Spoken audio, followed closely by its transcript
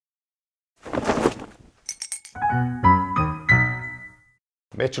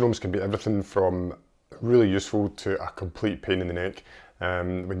Metronomes can be everything from really useful to a complete pain in the neck.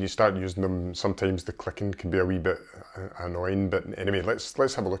 When you start using them, sometimes the clicking can be a wee bit annoying, but anyway, let's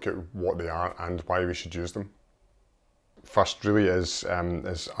have a look at what they are and why we should use them. First really is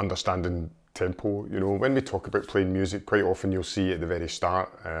understanding tempo. You know, when we talk about playing music, quite often you'll see at the very start,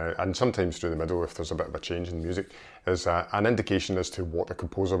 and sometimes through the middle if there's a bit of a change in the music, is an indication as to what the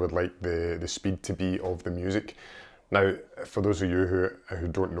composer would like the speed to be of the music. Now, for those of you who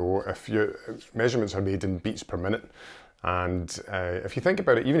don't know, if your measurements are made in beats per minute, and if you think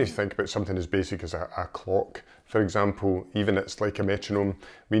about it, even if you think about something as basic as a clock, for example, even it's like a metronome,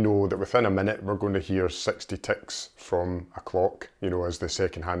 we know that within a minute we're going to hear 60 ticks from a clock, you know, as the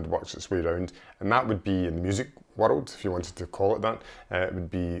second hand works its way around. And that would be, in the music world, if you wanted to call it that, it would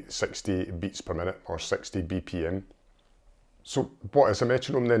be 60 beats per minute or 60 BPM. So what is a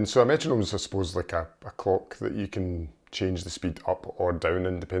metronome then? So a metronome is, I suppose, like a clock that you can change the speed up or down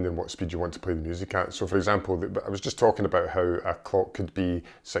in depending on what speed you want to play the music at. So for example, I was just talking about how a clock could be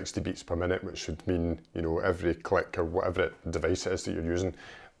 60 beats per minute, which should mean, you know, every click or whatever device it is that you're using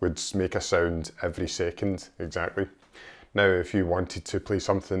would make a sound every second exactly. Now, if you wanted to play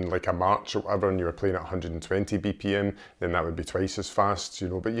something like a march or whatever and you were playing at 120 BPM, then that would be twice as fast, you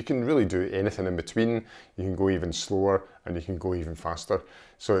know, but you can really do anything in between. You can go even slower and you can go even faster.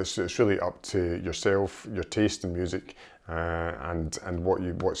 So it's really up to yourself, your taste in music, and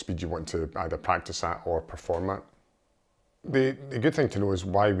what speed you want to either practice at or perform at. The good thing to know is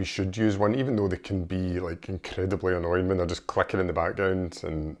why we should use one, even though they can be like incredibly annoying when they're just clicking in the background,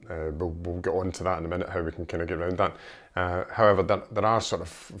 and we'll get on to that in a minute, how we can kind of get around that. However, there are sort of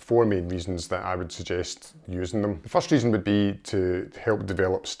four main reasons that I would suggest using them. The first reason would be to help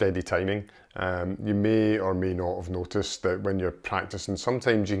develop steady timing. You may or may not have noticed that when you're practicing,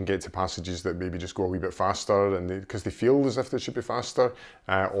 sometimes you can get to passages that maybe just go a wee bit faster, and because they feel as if they should be faster,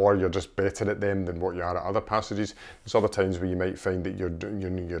 or you're just better at them than what you are at other passages. There's other times where you might find that you're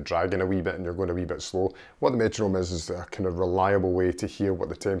dragging a wee bit and you're going a wee bit slow. What the metronome is a kind of reliable way to hear what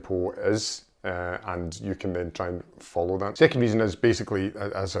the tempo is. And you can then try and follow that. Second reason is basically,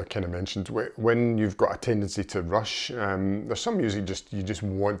 as I kind of mentioned, when you've got a tendency to rush, there's some music you just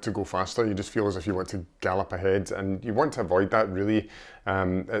want to go faster. You just feel as if you want to gallop ahead, and you want to avoid that really.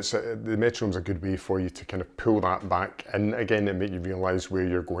 The metronome's a good way for you to kind of pull that back in again and make you realise where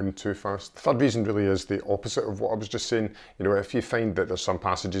you're going too fast. The third reason really is the opposite of what I was just saying. You know, if you find that there's some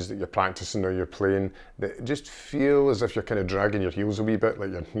passages that you're practicing or you're playing that just feel as if you're kind of dragging your heels a wee bit,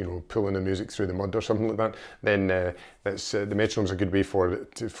 like you're, you know, pulling the music through the mud or something like that, then the metronome's a good way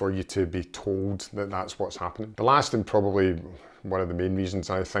for you to be told that that's what's happening. The last and probably one of the main reasons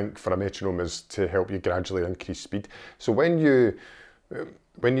I think for a metronome is to help you gradually increase speed. So when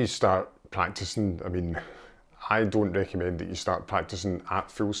you start practicing, I mean, I don't recommend that you start practicing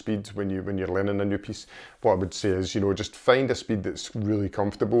at full speed when you're learning a new piece. What I would say is, you know, just find a speed that's really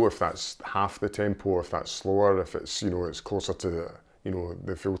comfortable. If that's half the tempo, or if that's slower, if it's, you know, it's closer to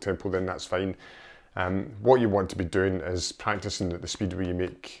the full tempo, then that's fine. What you want to be doing is practicing at the speed where you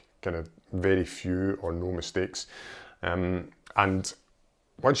make kind of very few or no mistakes. And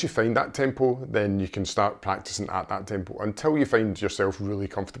once you find that tempo, then you can start practicing at that tempo until you find yourself really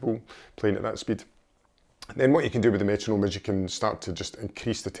comfortable playing at that speed. Then what you can do with the metronome is you can start to just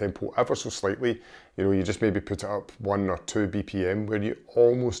increase the tempo ever so slightly. You know, you just maybe put it up 1 or 2 BPM where you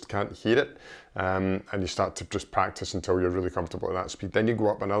almost can't hear it, and you start to just practice until you're really comfortable at that speed. Then you go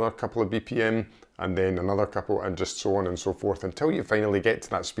up another couple of BPM, and then another couple, and just so on and so forth until you finally get to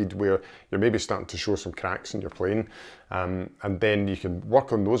that speed where you're maybe starting to show some cracks in your playing, and then you can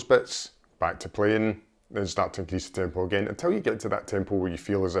work on those bits, back to playing, then start to increase the tempo again until you get to that tempo where you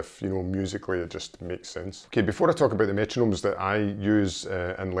feel as if, you know, musically it just makes sense. Okay, before I talk about the metronomes that I use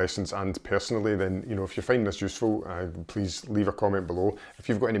in lessons and personally, then, you know, if you're finding this useful, please leave a comment below. If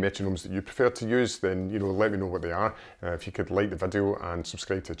you've got any metronomes that you prefer to use, then, you know, let me know what they are. If you could like the video and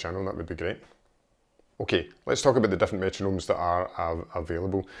subscribe to the channel, that would be great. Okay, let's talk about the different metronomes that are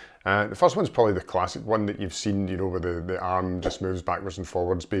available. The first one's probably the classic one that you've seen, you know, where the arm just moves backwards and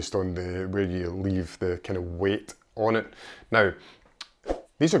forwards based on where you leave the kind of weight on it. Now,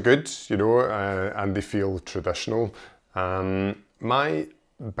 these are good, you know, and they feel traditional. My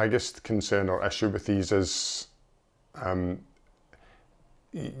biggest concern or issue with these is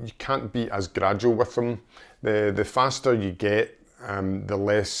you can't be as gradual with them. The faster you get, the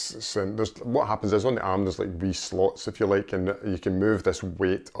less, what happens is on the arm there's like wee slots, if you like, and you can move this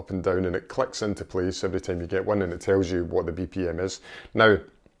weight up and down and it clicks into place every time you get one, and it tells you what the BPM is. Now,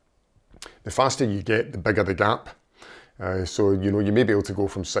 the faster you get, the bigger the gap. So, you know, you may be able to go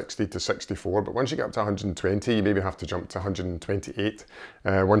from 60 to 64, but once you get up to 120, you maybe have to jump to 128.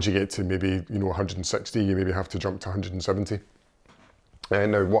 Once you get to maybe, you know, 160, you maybe have to jump to 170.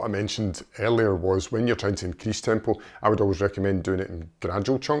 Now, what I mentioned earlier was when you're trying to increase tempo, I would always recommend doing it in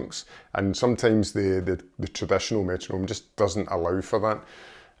gradual chunks, and sometimes the traditional metronome just doesn't allow for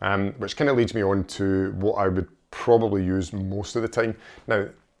that, which kind of leads me on to what I would probably use most of the time. Now,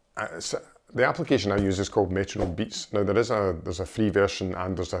 the application I use is called Metronome Beats. Now, there's a free version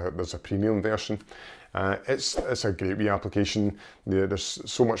and there's a premium version. It's a great wee application. There's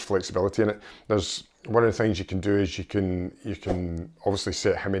so much flexibility in it. There's one of the things you can do is you can obviously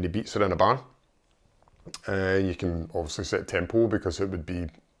set how many beats are in a bar. You can obviously set tempo, because it would be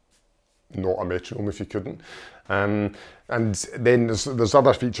not a metronome if you couldn't. And then there's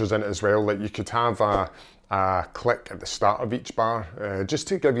other features in it as well. Like you could have a click at the start of each bar, just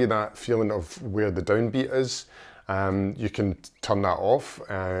to give you that feeling of where the downbeat is. You can turn that off,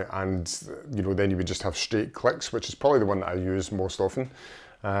 and you know, then you would just have straight clicks, which is probably the one that I use most often.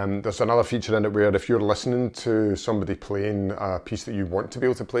 There's another feature in it where if you're listening to somebody playing a piece that you want to be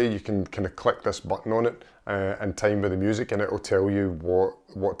able to play, you can kind of click this button on it in time with the music, and it will tell you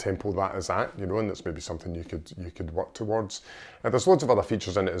what tempo that is at, you know, and that's maybe something you could work towards. There's loads of other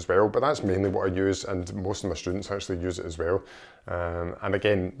features in it as well, but that's mainly what I use, and most of my students actually use it as well. And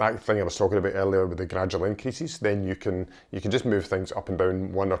again, that thing I was talking about earlier with the gradual increases, then you can just move things up and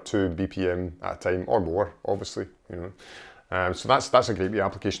down 1 or 2 BPM at a time, or more, obviously, you know. So that's a great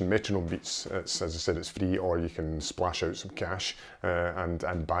application. Metronome Beats. As I said, it's free, or you can splash out some cash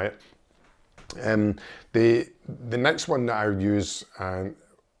and buy it. The next one that I use,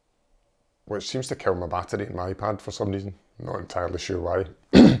 which seems to kill my battery in my iPad for some reason, not entirely sure why.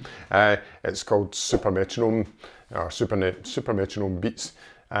 It's called Super Metronome, or Super Metronome Beats.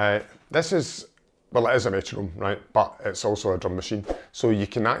 This is, well, it is a metronome, right? But it's also a drum machine. So you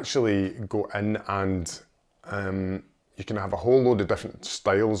can actually go in and you can have a whole load of different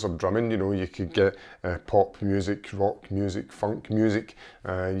styles of drumming. You know, you could get pop music, rock music, funk music.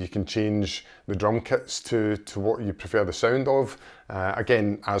 You can change the drum kits to what you prefer the sound of.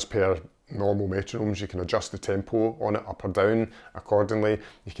 Again, as per normal metronomes, you can adjust the tempo on it up or down accordingly.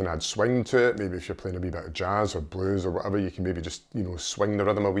 You can add swing to it. Maybe if you're playing a wee bit of jazz or blues or whatever, you can maybe just, you know, swing the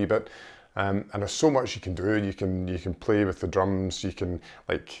rhythm a wee bit. And there's so much you can do. You can play with the drums. You can,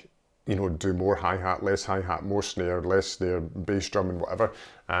 like, you know, do more hi-hat, less hi-hat, more snare, less snare, bass drum and whatever.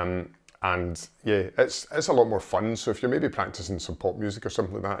 And yeah, it's a lot more fun. So if you're maybe practicing some pop music or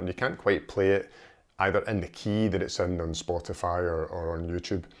something like that, and you can't quite play it either in the key that it's in on Spotify or on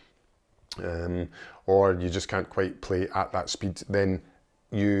YouTube, or you just can't quite play at that speed, then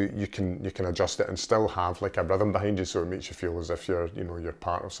you can adjust it and still have like a rhythm behind you, so it makes you feel as if you're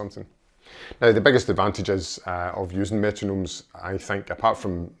part of something. Now, the biggest advantages of using metronomes, I think, apart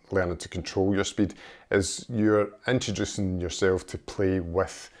from learning to control your speed, is you're introducing yourself to play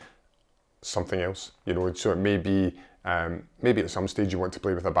with something else. You know, so it may be maybe at some stage you want to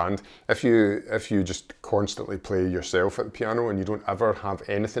play with a band. If you just constantly play yourself at the piano and you don't ever have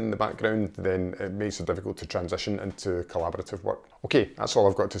anything in the background, then it makes it difficult to transition into collaborative work. Okay, that's all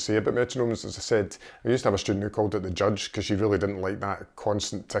I've got to say about metronomes. As I said, I used to have a student who called it the judge because she really didn't like that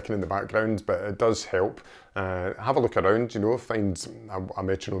constant ticking in the background, but it does help. Have a look around, you know, find a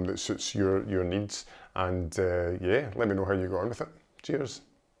metronome that suits your needs, and yeah, let me know how you got on with it. Cheers.